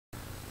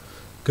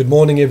Good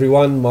morning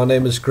everyone, my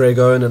name is Greg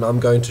Owen and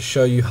I'm going to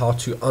show you how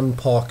to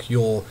unpark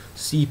your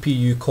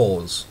CPU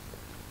cores.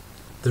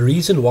 The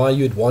reason why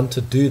you'd want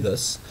to do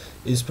this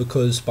is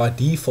because by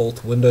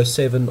default Windows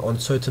 7 on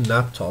certain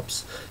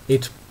laptops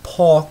it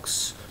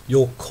parks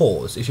your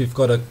cores. If you've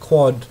got a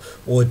quad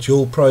or a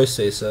dual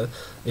processor,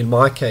 in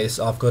my case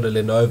I've got a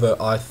Lenovo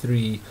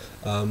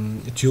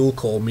i3 dual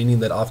core, meaning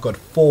that I've got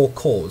 4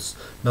 cores.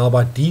 Now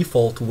by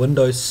default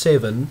Windows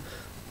 7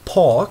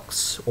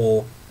 parks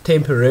or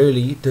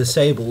temporarily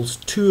disables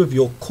 2 of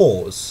your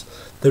cores.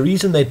 The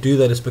reason they do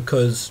that is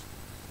because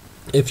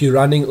if you're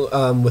running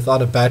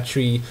without a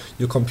battery,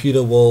 your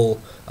computer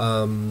will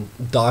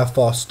die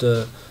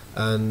faster,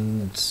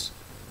 and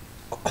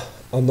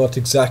I'm not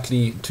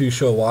exactly too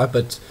sure why,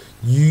 but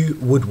you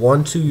would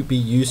want to be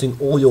using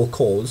all your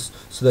cores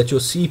so that your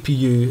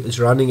CPU is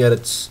running at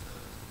its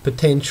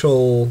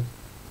potential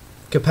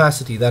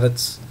capacity, that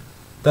it's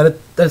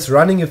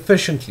running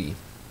efficiently.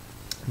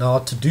 Now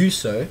to do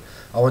so,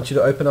 I want you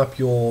to open up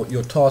your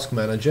task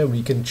manager.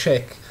 We can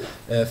check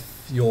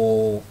if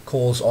your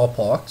cores are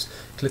parked.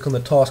 Click on the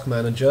task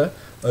manager,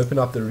 open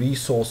up the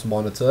resource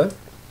monitor,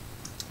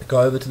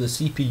 go over to the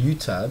CPU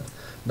tab.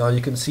 Now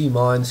you can see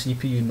mine,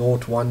 CPU 0,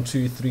 1,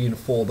 2, 3 and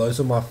 4. Those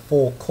are my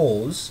 4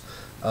 cores.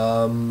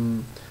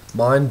 Mine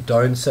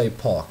don't say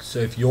parked. So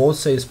if yours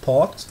says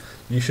parked,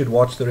 you should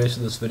watch the rest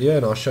of this video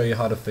and I'll show you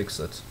how to fix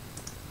it.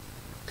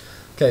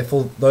 Okay,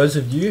 for those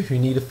of you who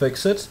need to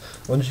fix it,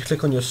 once you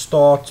click on your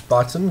start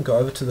button, go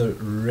over to the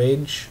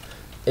regedit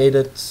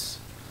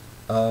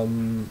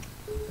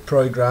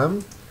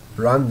program,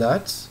 run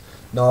that.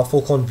 Now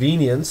for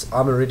convenience,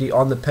 I'm already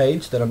on the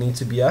page that I need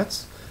to be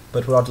at,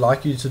 but what I'd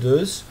like you to do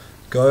is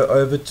go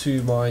over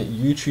to my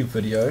YouTube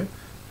video,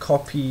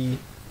 copy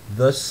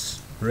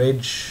this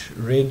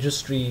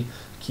registry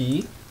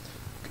key,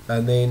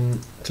 and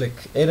then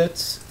click edit,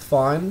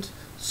 find,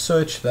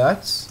 search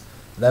that.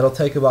 That'll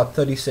take about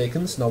 30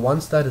 seconds. Now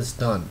once that is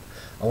done,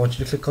 I want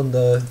you to click on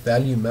the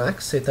value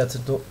max, set that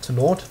to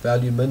 0,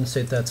 value min,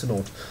 set that to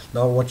 0.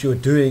 Now what you're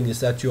doing is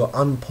that you're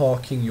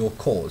unparking your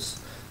cores.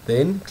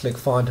 Then click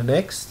find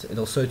next,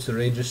 it'll search the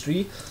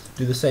registry,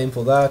 do the same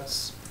for that,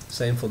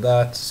 set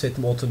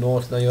them all to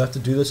 0. Now you have to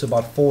do this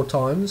about 4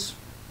 times.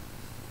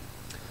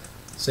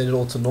 Set it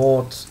all to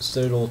 0,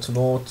 set it all to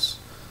 0,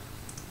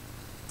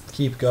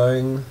 keep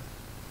going.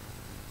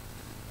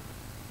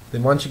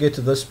 Then once you get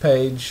to this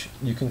page,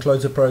 you can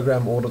close the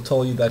program, or it'll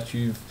tell you that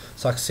you've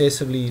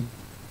successfully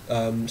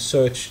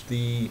searched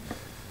the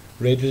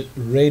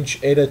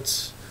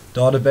regedit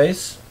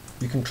database.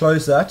 You can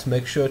close that,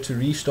 make sure to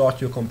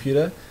restart your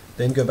computer,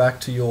 then go back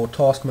to your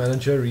task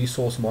manager,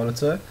 resource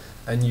monitor,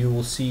 and you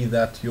will see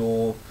that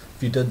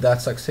if you did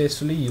that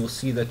successfully, you'll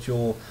see that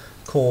your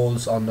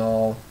cores are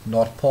now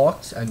not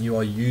parked and you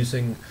are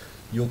using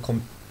your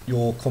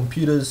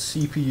computer's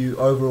CPU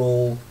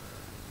overall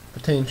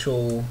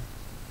potential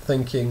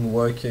thinking,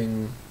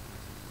 working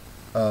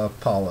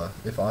power,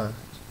 if I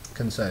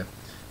can say.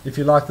 If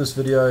you like this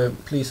video,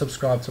 please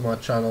subscribe to my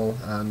channel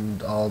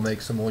and I'll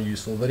make some more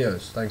useful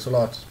videos. Thanks a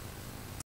lot.